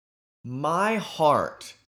My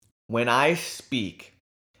heart, when I speak,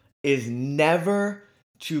 is never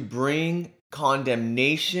to bring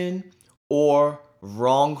condemnation or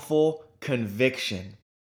wrongful conviction.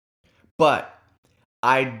 But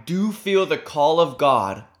I do feel the call of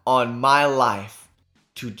God on my life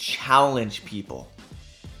to challenge people,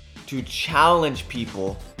 to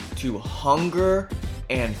hunger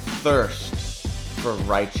and thirst for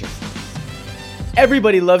righteousness.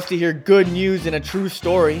 Everybody loves to hear good news and a true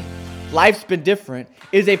story. Life's Been Different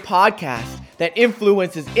is a podcast that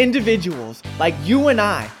influences individuals like you and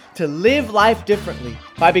I to live life differently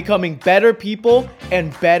by becoming better people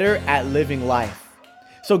and better at living life.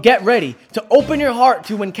 So get ready to open your heart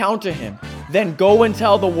to encounter Him, then go and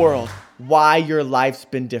tell the world why your life's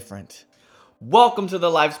been different. Welcome to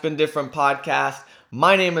the Life's Been Different podcast.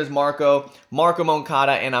 My name is Marco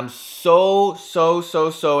Moncada, and I'm so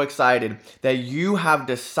excited that you have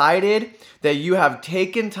decided that you have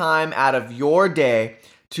taken time out of your day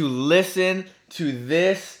to listen to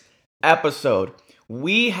this episode.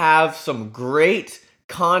 We have some great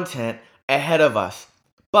content ahead of us.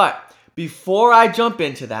 But before I jump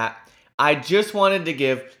into that, I just wanted to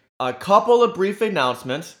give a couple of brief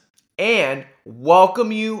announcements and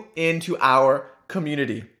welcome you into our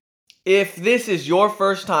community. If this is your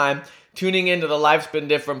first time tuning into the Life's Been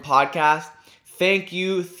Different podcast, thank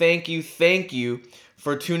you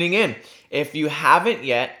for tuning in. If you haven't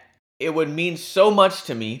yet, it would mean so much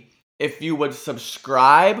to me if you would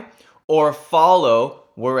subscribe or follow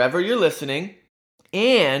wherever you're listening,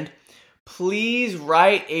 and please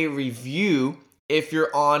write a review if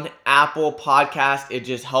you're on Apple Podcasts. It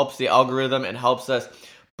just helps the algorithm and helps us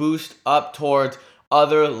boost up towards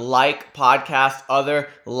other like podcasts, other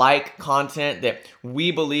like content that we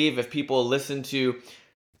believe if people listen to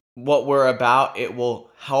what we're about, it will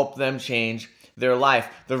help them change their life.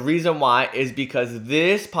 The reason why is because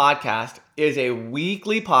this podcast is a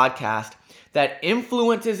weekly podcast that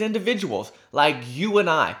influences individuals like you and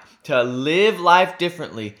I to live life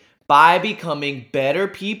differently by becoming better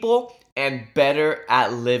people and better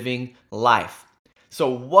at living life. So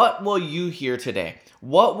what will you hear today?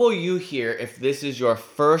 What will you hear if this is your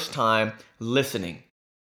first time listening?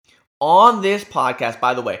 On this podcast,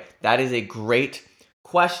 by the way, that is a great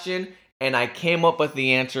question, and I came up with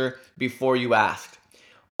the answer before you asked.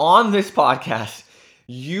 On this podcast,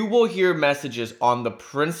 you will hear messages on the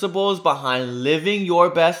principles behind living your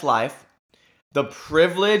best life, the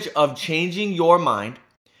privilege of changing your mind,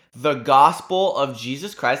 the gospel of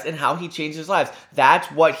Jesus Christ, and how He changes lives. That's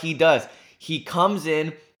what He does. He comes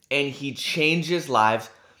in and He changes lives,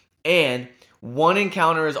 and one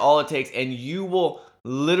encounter is all it takes, and you will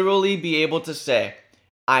literally be able to say,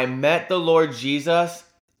 I met the Lord Jesus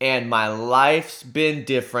and my life's been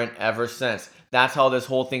different ever since. That's how this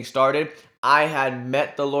whole thing started. I had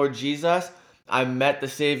met the Lord Jesus. I met the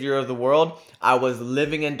Savior of the world. I was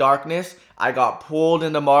living in darkness. I got pulled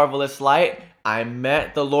into marvelous light. I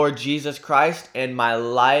met the Lord Jesus Christ, and my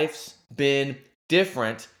life's been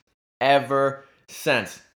different ever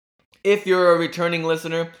since. If you're a returning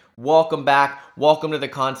listener, welcome back. Welcome to the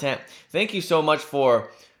content. Thank you so much for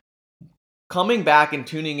coming back and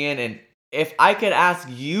tuning in. And if I could ask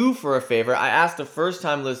you for a favor, I asked the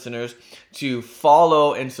first-time listeners to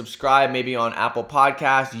follow and subscribe maybe on Apple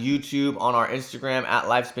Podcasts, YouTube, on our Instagram at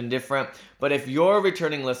Life's Been Different. But if you're a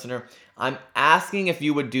returning listener, I'm asking if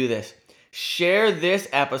you would do this. Share this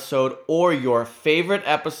episode or your favorite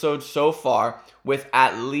episode so far with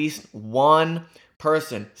at least one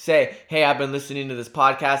person. Say, hey, I've been listening to this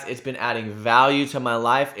podcast. It's been adding value to my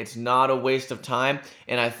life. It's not a waste of time,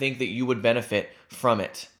 and I think that you would benefit from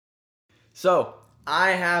it. So,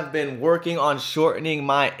 I have been working on shortening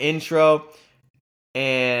my intro,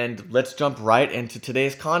 and let's jump right into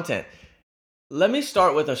today's content. Let me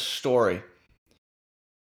start with a story.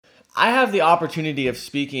 I have the opportunity of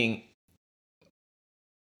speaking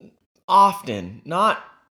often, not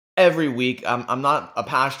every week. I'm not a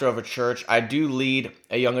pastor of a church. I do lead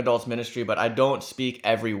a young adults ministry, but I don't speak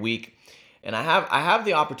every week. And I have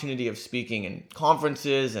the opportunity of speaking in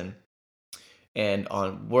conferences and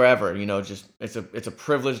on wherever, just it's a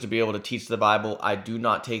privilege to be able to teach the Bible. I do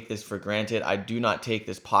not take this for granted. I do not take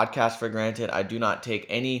this podcast for granted. I do not take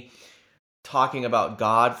any talking about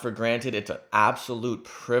God for granted. It's an absolute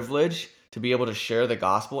privilege to be able to share the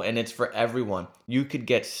gospel, and it's for everyone. You could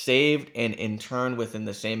get saved and in turn within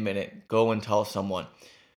the same minute go and tell someone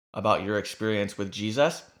about your experience with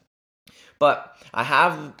Jesus. But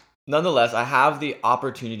nonetheless, I have the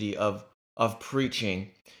opportunity of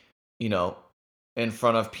preaching, in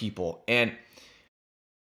front of people. And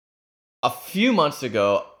a few months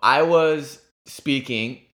ago, I was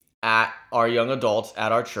speaking at our young adults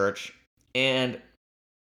at our church, and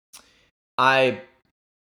I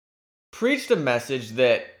preached a message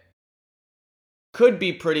that could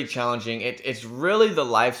be pretty challenging. It's really the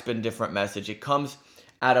Life's Been Different message. It comes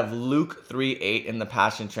out of Luke 3:8 in the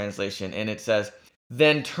Passion Translation, and it says,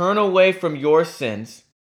 "Then turn away from your sins,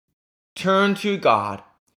 turn to God,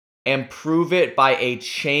 and prove it by a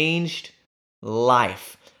changed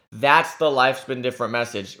life." That's the Life's Been Different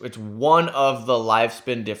message. It's one of the Life's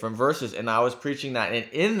Been Different verses, and I was preaching that. And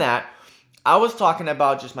in that, I was talking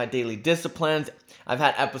about just my daily disciplines. I've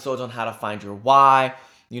had episodes on how to find your why.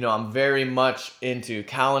 I'm very much into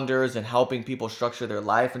calendars and helping people structure their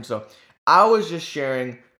life. And so I was just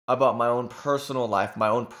sharing about my own personal life, my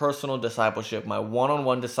own personal discipleship, my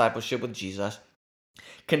one-on-one discipleship with Jesus.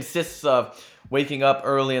 Consists of waking up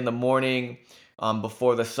early in the morning,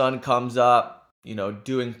 before the sun comes up,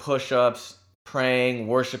 doing push-ups, praying,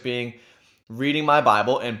 worshiping, reading my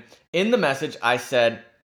Bible. And in the message, I said,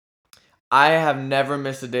 I have never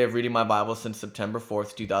missed a day of reading my Bible since September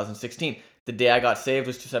 4th, 2016. The day I got saved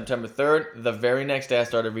was September 3rd. The very next day I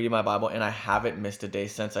started reading my Bible, and I haven't missed a day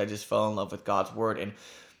since. I just fell in love with God's word. And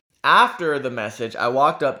after the message, I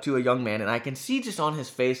walked up to a young man, and I can see just on his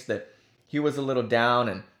face that he was a little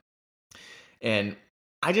down, and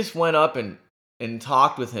I just went up and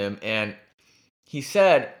talked with him, and he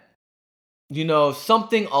said,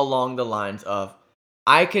 something along the lines of,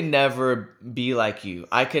 I can never be like you.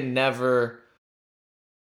 I can never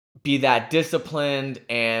be that disciplined.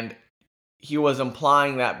 And he was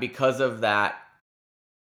implying that because of that,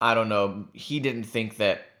 I don't know, he didn't think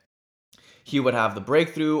that he would have the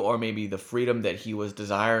breakthrough or maybe the freedom that he was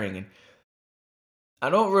desiring. And I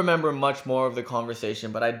don't remember much more of the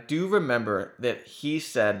conversation, but I do remember that he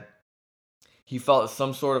said he felt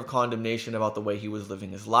some sort of condemnation about the way he was living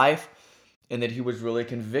his life and that he was really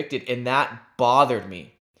convicted. And that bothered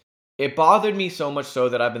me. It bothered me so much so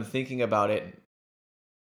that I've been thinking about it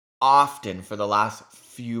often for the last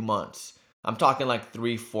few months. I'm talking like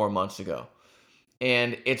 3-4 months ago.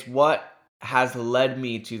 And it's what has led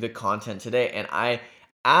me to the content today. And I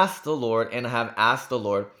asked the Lord, and I have asked the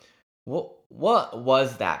Lord, what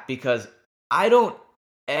was that? Because I don't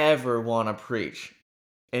ever want to preach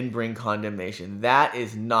and bring condemnation. That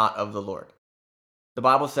is not of the Lord. The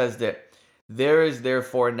Bible says that there is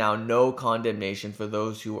therefore now no condemnation for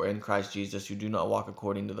those who are in Christ Jesus, who do not walk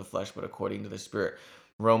according to the flesh, but according to the Spirit.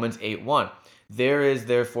 Romans 8:1. There is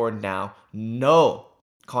therefore now no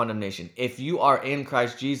condemnation. If you are in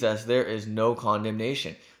Christ Jesus, there is no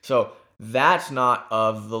condemnation. So that's not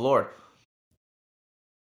of the Lord.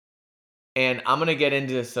 And I'm going to get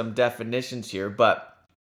into some definitions here, but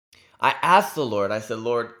I asked the Lord, I said,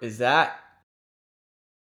 Lord, it's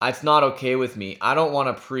not okay with me. I don't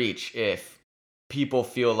want to preach if people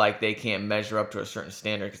feel like they can't measure up to a certain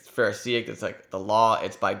standard. It's Pharisaic. It's like the law.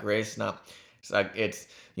 It's by grace.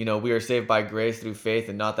 We are saved by grace through faith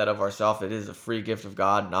and not that of ourselves. It is a free gift of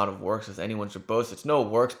God, not of works, as anyone should boast. It's no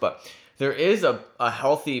works, but there is a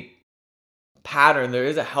healthy pattern. There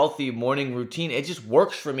is a healthy morning routine. It just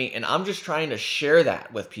works for me, and I'm just trying to share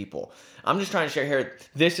that with people. I'm just trying to share here,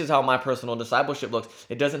 this is how my personal discipleship looks.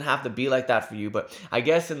 It doesn't have to be like that for you, but I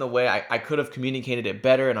guess in the way I could have communicated it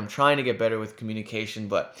better, and I'm trying to get better with communication.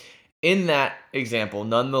 But in that example,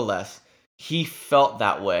 nonetheless, he felt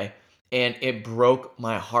that way, and it broke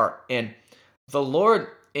my heart. And the Lord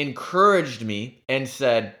encouraged me and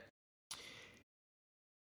said,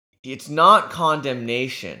 it's not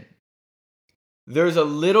condemnation. There's a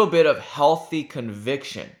little bit of healthy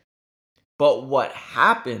conviction. But what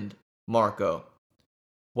happened, Marco,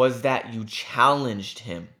 was that you challenged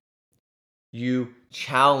him. You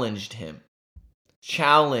challenged him.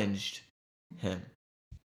 Challenged him.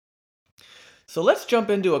 So let's jump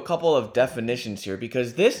into a couple of definitions here,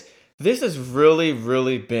 because this has really,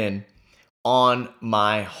 really been on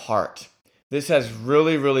my heart. This has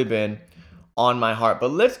really, really been on my heart.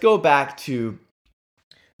 But let's go back to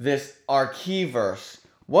our key verse.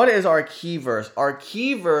 What is our key verse? Our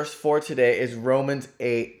key verse for today is Romans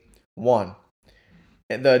 8:1.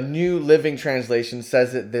 The New Living Translation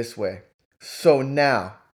says it this way. So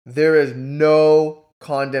now there is no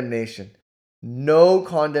condemnation. No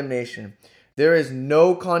condemnation. There is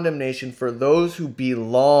no condemnation for those who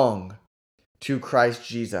belong to Christ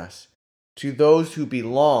Jesus. To those who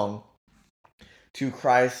belong to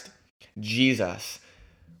Christ Jesus.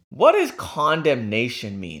 What does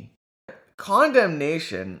condemnation mean?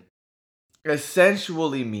 Condemnation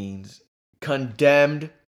essentially means condemned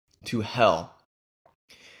to hell.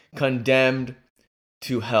 Condemned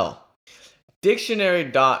to hell.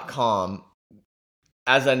 Dictionary.com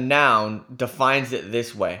as a noun defines it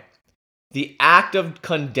this way. the act of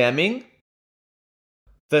condemning,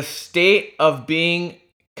 the state of being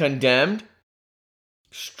condemned,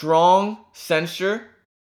 strong censure,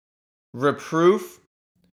 reproof,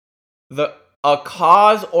 a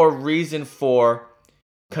cause or reason for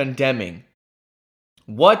condemning.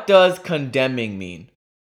 What does condemning mean?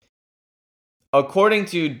 According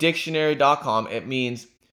to dictionary.com, it means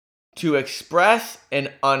to express an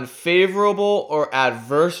unfavorable or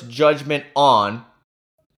adverse judgment on,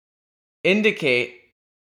 indicate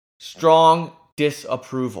strong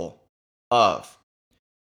disapproval of,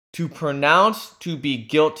 to pronounce to be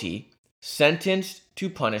guilty, sentenced to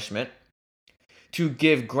punishment, to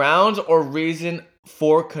give grounds or reason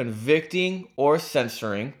for convicting or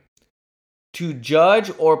censoring, to judge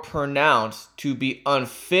or pronounce to be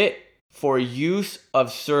unfit for use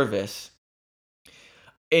of service.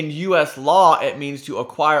 In U.S. law, it means to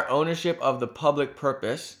acquire ownership of the public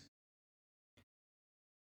purpose.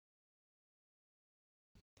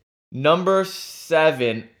 Number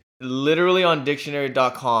 7, literally on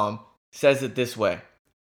dictionary.com, says it this way: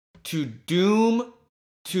 to doom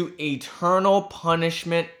to eternal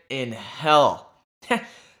punishment in hell.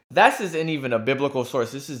 This isn't even a biblical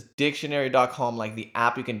source. This is dictionary.com, like the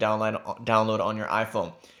app you can download on your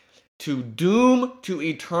iPhone. To doom to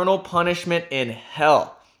eternal punishment in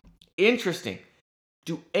hell. Interesting.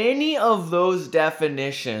 Do any of those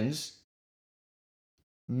definitions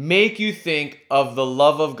make you think of the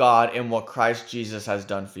love of God and what Christ Jesus has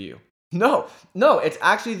done for you? No, it's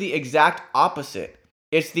actually the exact opposite.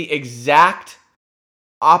 It's the exact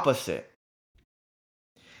opposite.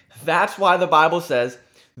 That's why the Bible says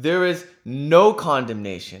there is no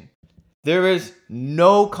condemnation. There is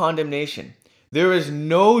no condemnation. There is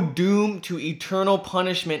no doom to eternal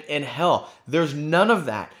punishment in hell. There's none of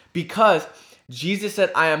that, because Jesus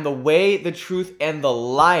said, I am the way, the truth, and the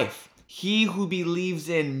life. He who believes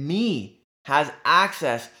in me has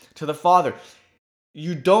access to the Father.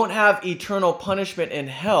 You don't have eternal punishment in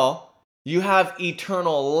hell. You have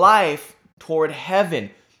eternal life toward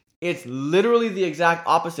heaven. It's literally the exact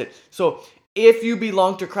opposite. So if you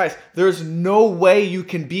belong to Christ, there's no way you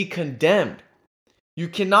can be condemned. You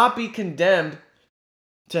cannot be condemned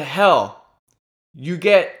to hell. You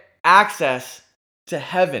get access to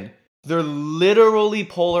heaven. They're literally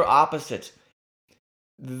polar opposites.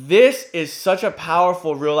 This is such a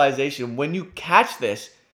powerful realization. When you catch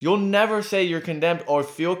this, you'll never say you're condemned or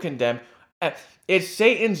feel condemned. It's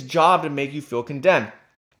Satan's job to make you feel condemned.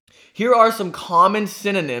 Here are some common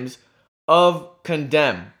synonyms of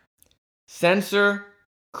condemn: censor,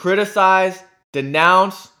 criticize,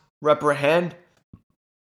 denounce, reprehend,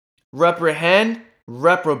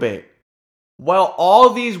 reprobate. While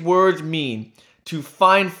all these words mean to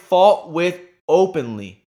find fault with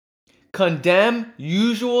openly, condemn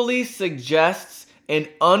usually suggests an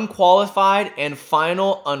unqualified and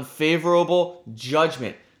final unfavorable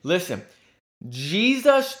judgment. Listen,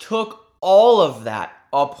 Jesus took all of that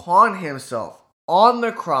upon himself on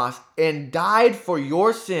the cross and died for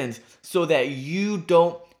your sins so that you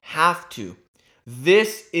don't have to.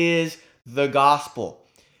 This is the gospel.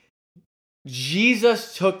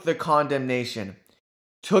 Jesus took the condemnation,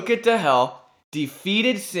 took it to hell,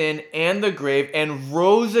 defeated sin and the grave, and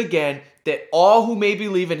rose again that all who may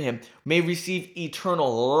believe in him may receive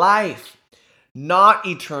eternal life, not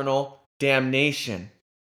eternal damnation.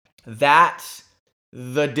 That's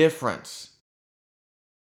the difference.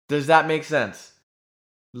 Does that make sense?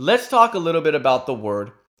 Let's talk a little bit about the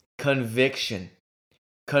word conviction.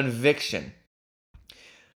 Conviction.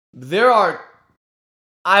 There are,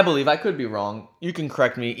 I believe, I could be wrong. You can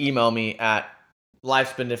correct me, email me at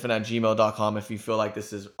lifespindifferent@gmail.com if you feel like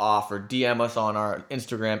this is off, or DM us on our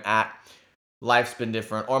Instagram at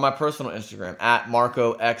lifespindifferent, or my personal Instagram at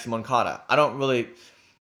Marco X Moncada. I don't really,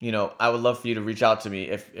 I would love for you to reach out to me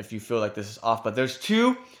if you feel like this is off. But there's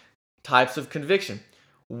two types of conviction.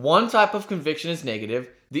 One type of conviction is negative.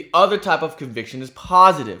 The other type of conviction is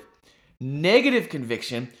positive. Negative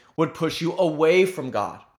conviction would push you away from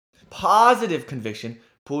God. Positive conviction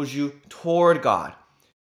pulls you toward God.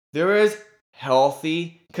 There is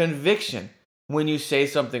healthy conviction. When you say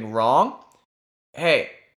something wrong,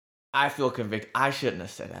 hey, I feel convicted. I shouldn't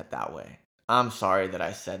have said that way. I'm sorry that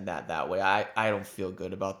I said that way. I don't feel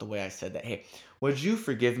good about the way I said that. Hey, would you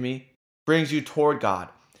forgive me? Brings you toward God.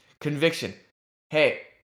 Conviction. Hey,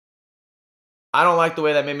 I don't like the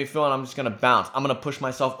way that made me feel, and I'm just going to bounce. I'm going to push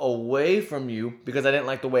myself away from you because I didn't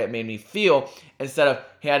like the way it made me feel. Instead of,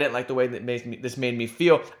 hey, I didn't like the way that this made me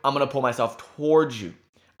feel, I'm going to pull myself towards you.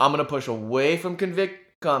 I'm going to push away from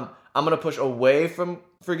I'm going to push away from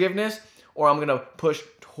forgiveness, or I'm going to push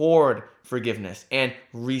toward forgiveness and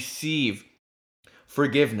receive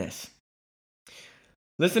forgiveness.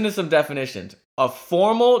 Listen to some definitions. A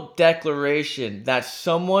formal declaration that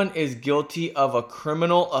someone is guilty of a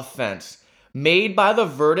criminal offense made by the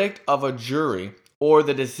verdict of a jury or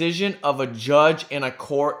the decision of a judge in a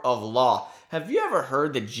court of law. Have you ever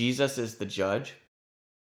heard that Jesus is the judge?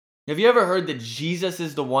 Have you ever heard that Jesus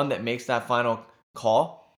is the one that makes that final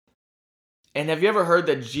call? And have you ever heard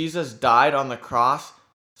that Jesus died on the cross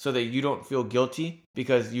so that you don't feel guilty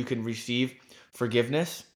because you can receive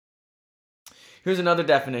forgiveness? Here's another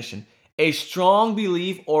definition. A strong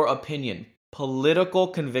belief or opinion, political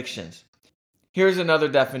convictions. Here's another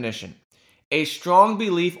definition. A strong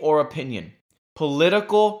belief or opinion,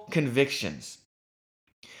 political convictions.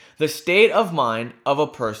 The state of mind of a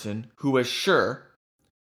person who is sure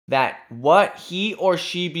that what he or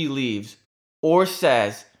she believes or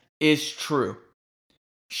says is true.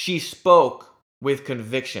 She spoke with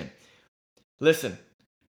conviction. Listen,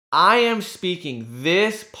 I am speaking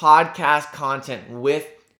this podcast content with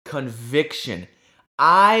conviction.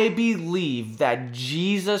 I believe that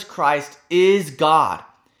Jesus Christ is God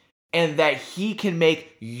and that He can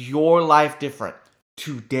make your life different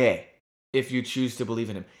today if you choose to believe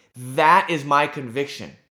in Him. That is my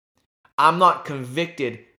conviction. I'm not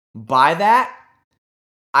convicted by that.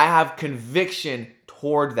 I have conviction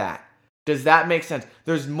toward that. Does that make sense?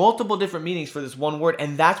 There's multiple different meanings for this one word,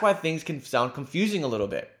 and that's why things can sound confusing a little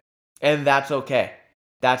bit. And that's okay.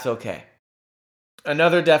 That's okay.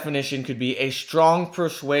 Another definition could be a strong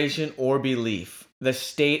persuasion or belief, the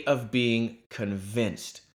state of being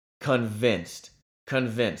convinced. Convinced.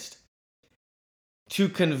 Convinced. To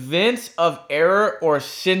convince of error or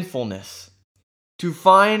sinfulness. To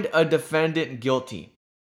find a defendant guilty.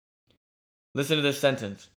 Listen to this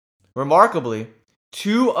sentence. Remarkably,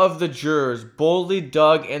 2 of the jurors boldly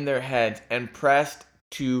dug in their heads and pressed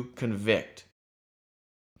to convict.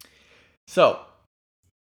 So,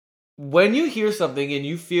 when you hear something and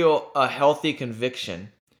you feel a healthy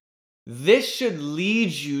conviction, this should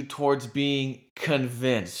lead you towards being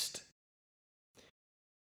convinced.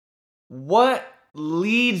 What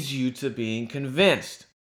leads you to being convinced?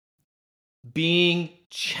 Being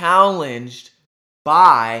challenged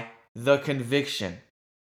by the conviction.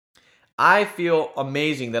 I feel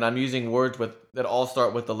amazing that I'm using words that all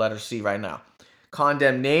start with the letter C right now.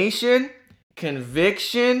 Condemnation,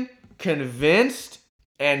 conviction, convinced,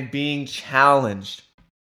 and being challenged.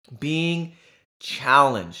 Being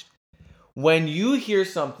challenged. When you hear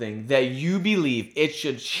something that you believe, it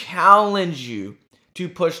should challenge you to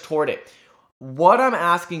push toward it. What I'm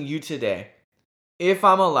asking you today, if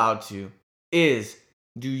I'm allowed to, is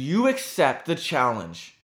do you accept the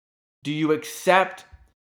challenge? Do you accept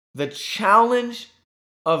the challenge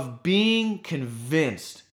of being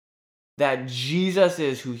convinced that Jesus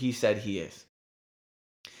is who He said He is?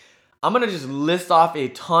 I'm going to just list off a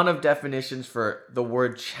ton of definitions for the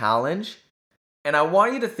word challenge, and I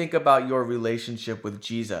want you to think about your relationship with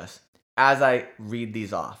Jesus as I read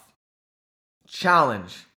these off.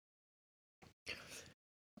 Challenge.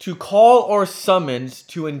 To call or summons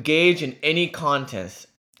to engage in any contest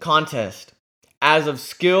as of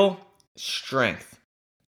skill, strength.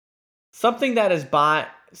 Something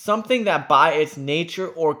that by its nature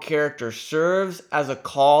or character serves as a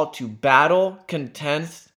call to battle,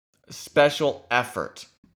 contest, special effort.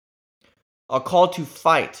 A call to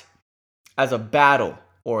fight as a battle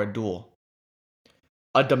or a duel.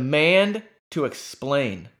 A demand to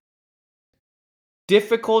explain.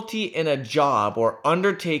 Difficulty in a job or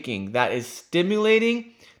undertaking that is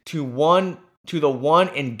stimulating to the one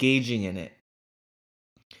engaging in it.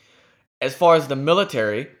 As far as the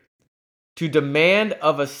military, to demand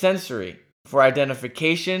of a sensory for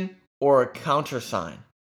identification or a countersign.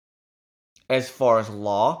 As far as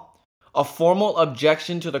law, a formal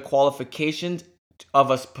objection to the qualifications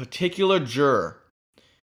of a particular juror,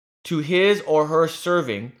 to his or her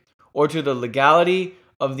serving, or to the legality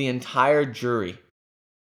of the entire jury.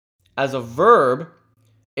 As a verb,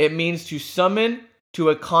 it means to summon to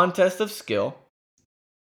a contest of skill,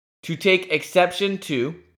 to take exception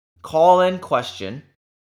to, call and question,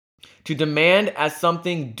 to demand as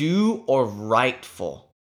something due or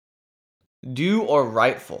rightful. Due or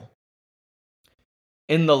rightful.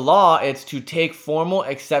 In the law, it's to take formal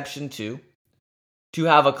exception to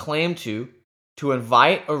have a claim to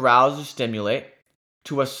invite, arouse, or stimulate,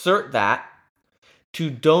 to assert that, to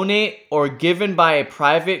donate or given by a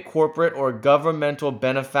private, corporate, or governmental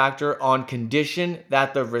benefactor on condition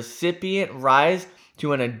that the recipient rise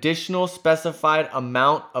to an additional specified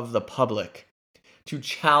amount of the public. To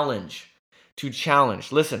challenge.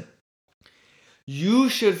 Listen, you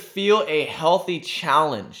should feel a healthy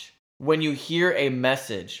challenge when you hear a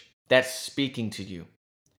message that's speaking to you.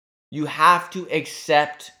 You have to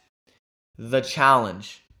accept the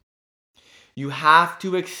challenge. You have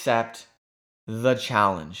to accept the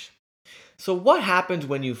challenge. So what happens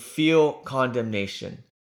when you feel condemnation?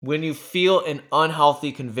 When you feel an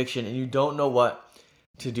unhealthy conviction and you don't know what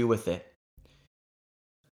to do with it?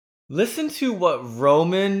 Listen to what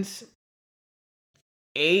Romans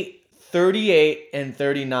 8:38 and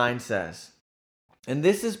 39 says. And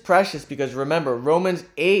this is precious because remember, Romans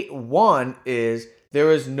 8:1 is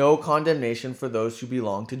there is no condemnation for those who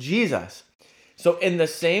belong to Jesus. So in the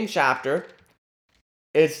same chapter,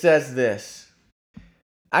 it says this.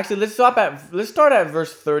 Actually, let's start at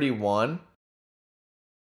verse 31.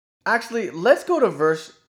 Actually, let's go to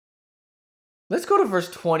verse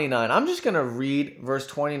 29. I'm just going to read verse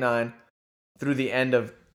 29 through the end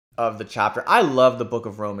of the chapter. I love the book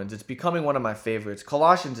of Romans. It's becoming one of my favorites.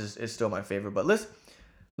 Colossians is still my favorite, but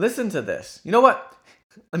listen to this. You know what?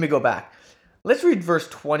 Let me go back. Let's read verse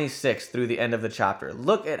 26 through the end of the chapter.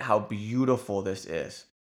 Look at how beautiful this is.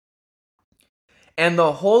 And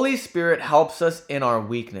the Holy Spirit helps us in our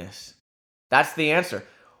weakness. That's the answer.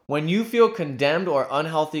 When you feel condemned or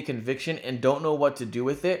unhealthy conviction and don't know what to do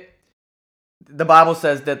with it, the Bible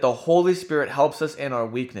says that the Holy Spirit helps us in our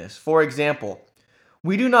weakness. For example,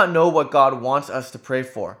 we do not know what God wants us to pray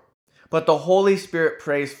for, but the Holy Spirit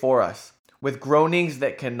prays for us with groanings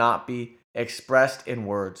that cannot be expressed in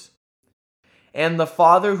words. And the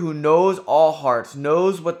Father who knows all hearts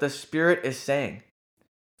knows what the Spirit is saying.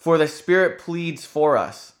 For the Spirit pleads for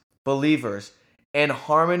us, believers, in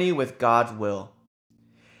harmony with God's will.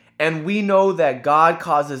 And we know that God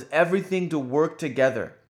causes everything to work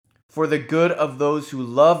together for the good of those who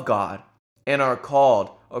love God and are called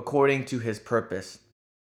according to his purpose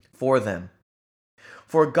for them.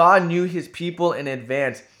 For God knew his people in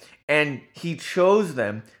advance, and he chose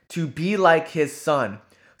them to be like his Son,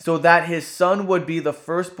 so that his Son would be the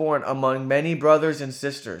firstborn among many brothers and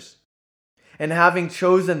sisters. And having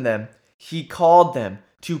chosen them, he called them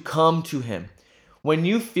to come to him. When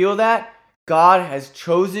you feel that, God has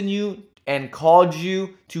chosen you and called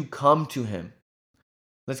you to come to him.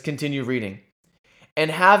 Let's continue reading.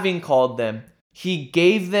 And having called them, he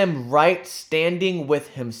gave them right standing with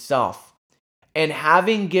himself. And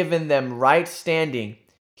having given them right standing,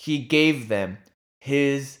 he gave them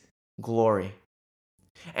his glory.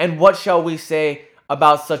 And what shall we say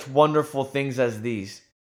about such wonderful things as these?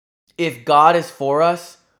 If God is for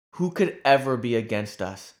us, who could ever be against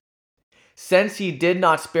us? Since he did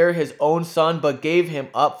not spare his own Son, but gave him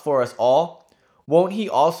up for us all, won't he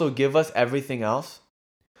also give us everything else?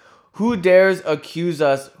 Who dares accuse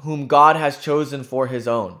us whom God has chosen for his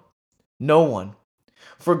own? No one.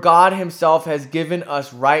 For God himself has given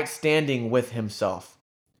us right standing with himself.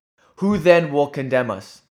 Who then will condemn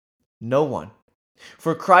us? No one.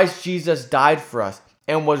 For Christ Jesus died for us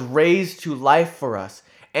and was raised to life for us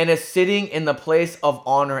and is sitting in the place of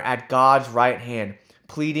honor at God's right hand,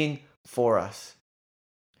 pleading for us.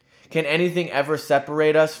 Can anything ever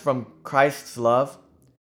separate us from Christ's love?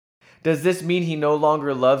 Does this mean he no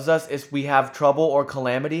longer loves us if we have trouble or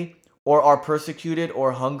calamity, or are persecuted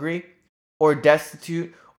or hungry, or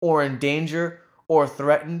destitute, or in danger, or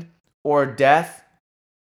threatened, or death?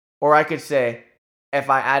 Or I could say, if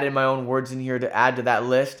I added my own words in here to add to that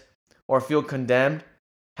list, or feel condemned,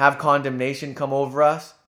 have condemnation come over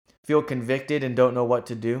us, feel convicted and don't know what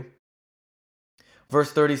to do.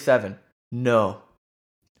 Verse 37, no.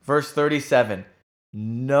 Verse 37,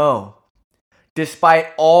 no. Despite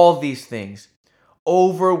all these things,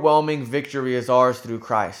 overwhelming victory is ours through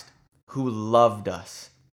Christ, who loved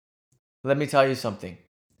us. Let me tell you something.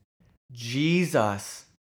 Jesus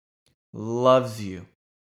loves you.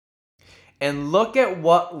 And look at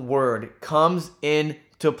what word comes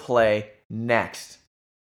into play next.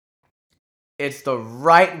 It's the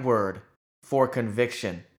right word for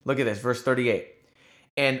conviction. Look at this, verse 38.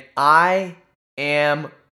 And I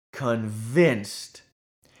am convinced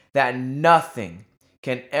that nothing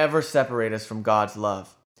can ever separate us from God's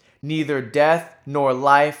love. Neither death nor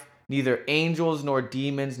life, neither angels nor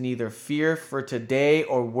demons, neither fear for today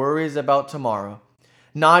or worries about tomorrow.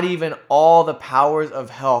 Not even all the powers of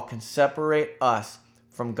hell can separate us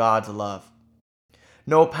from God's love.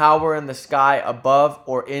 No power in the sky above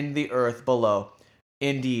or in the earth below.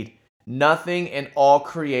 Indeed, nothing in all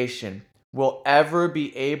creation will ever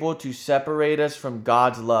be able to separate us from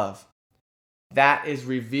God's love. That is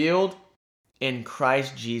revealed in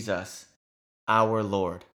Christ Jesus, our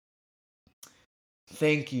Lord.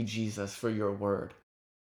 Thank you, Jesus, for your word.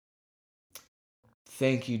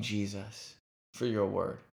 Thank you, Jesus, for your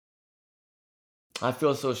word. I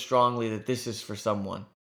feel so strongly that this is for someone.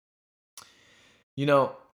 You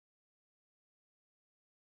know,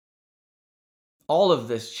 All of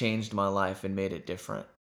this changed my life and made it different.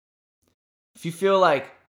 If you feel like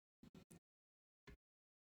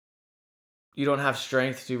you don't have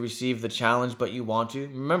strength to receive the challenge, but you want to,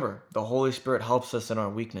 remember, the Holy Spirit helps us in our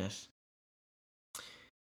weakness.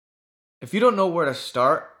 If you don't know where to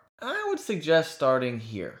start, I would suggest starting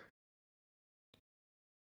here.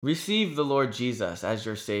 Receive the Lord Jesus as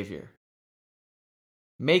your Savior.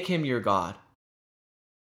 Make him your God.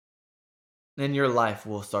 Then your life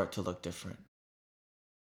will start to look different.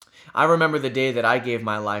 I remember the day that I gave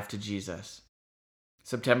my life to Jesus.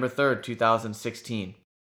 September 3rd, 2016.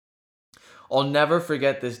 I'll never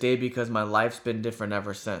forget this day because my life's been different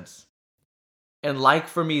ever since. And like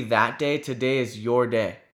for me that day, today is your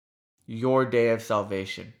day of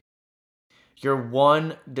salvation. You're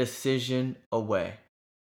one decision away.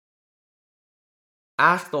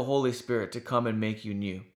 Ask the Holy Spirit to come and make you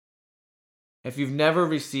new. If you've never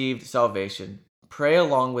received salvation, pray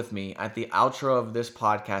along with me at the outro of this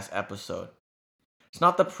podcast episode. It's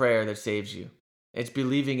not the prayer that saves you. It's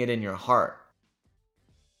believing it in your heart.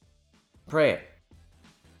 Pray it.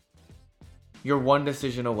 You're one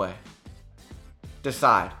decision away.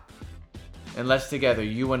 Decide. And let's together,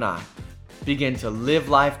 you and I, begin to live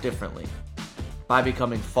life differently by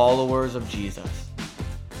becoming followers of Jesus.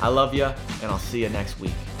 I love you, and I'll see you next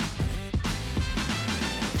week.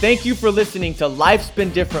 Thank you for listening to Life's Been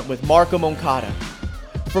Different with Marco Moncada.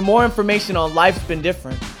 For more information on Life's Been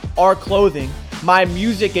Different, our clothing, my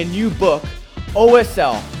music, and new book,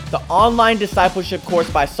 OSL, the online discipleship course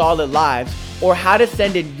by Solid Lives, or how to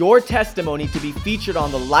send in your testimony to be featured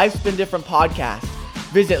on the Life's Been Different podcast,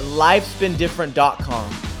 visit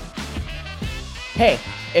lifesbeendifferent.com. Hey,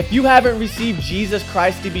 if you haven't received Jesus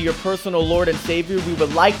Christ to be your personal Lord and Savior, we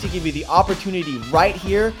would like to give you the opportunity right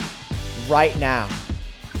here, right now.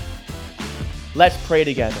 Let's pray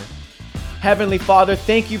together. Heavenly Father,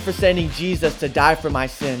 thank you for sending Jesus to die for my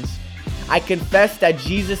sins. I confess that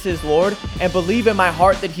Jesus is Lord and believe in my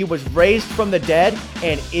heart that he was raised from the dead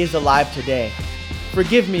and is alive today.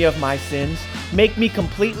 Forgive me of my sins, make me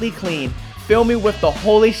completely clean, fill me with the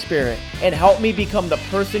Holy Spirit, and help me become the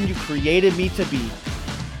person you created me to be.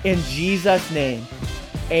 In Jesus' name,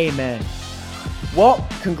 amen. Well,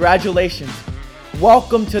 congratulations.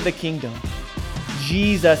 Welcome to the kingdom.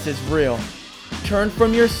 Jesus is real. Turn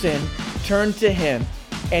from your sin, turn to him,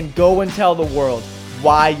 and go and tell the world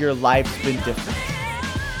why your life's been different.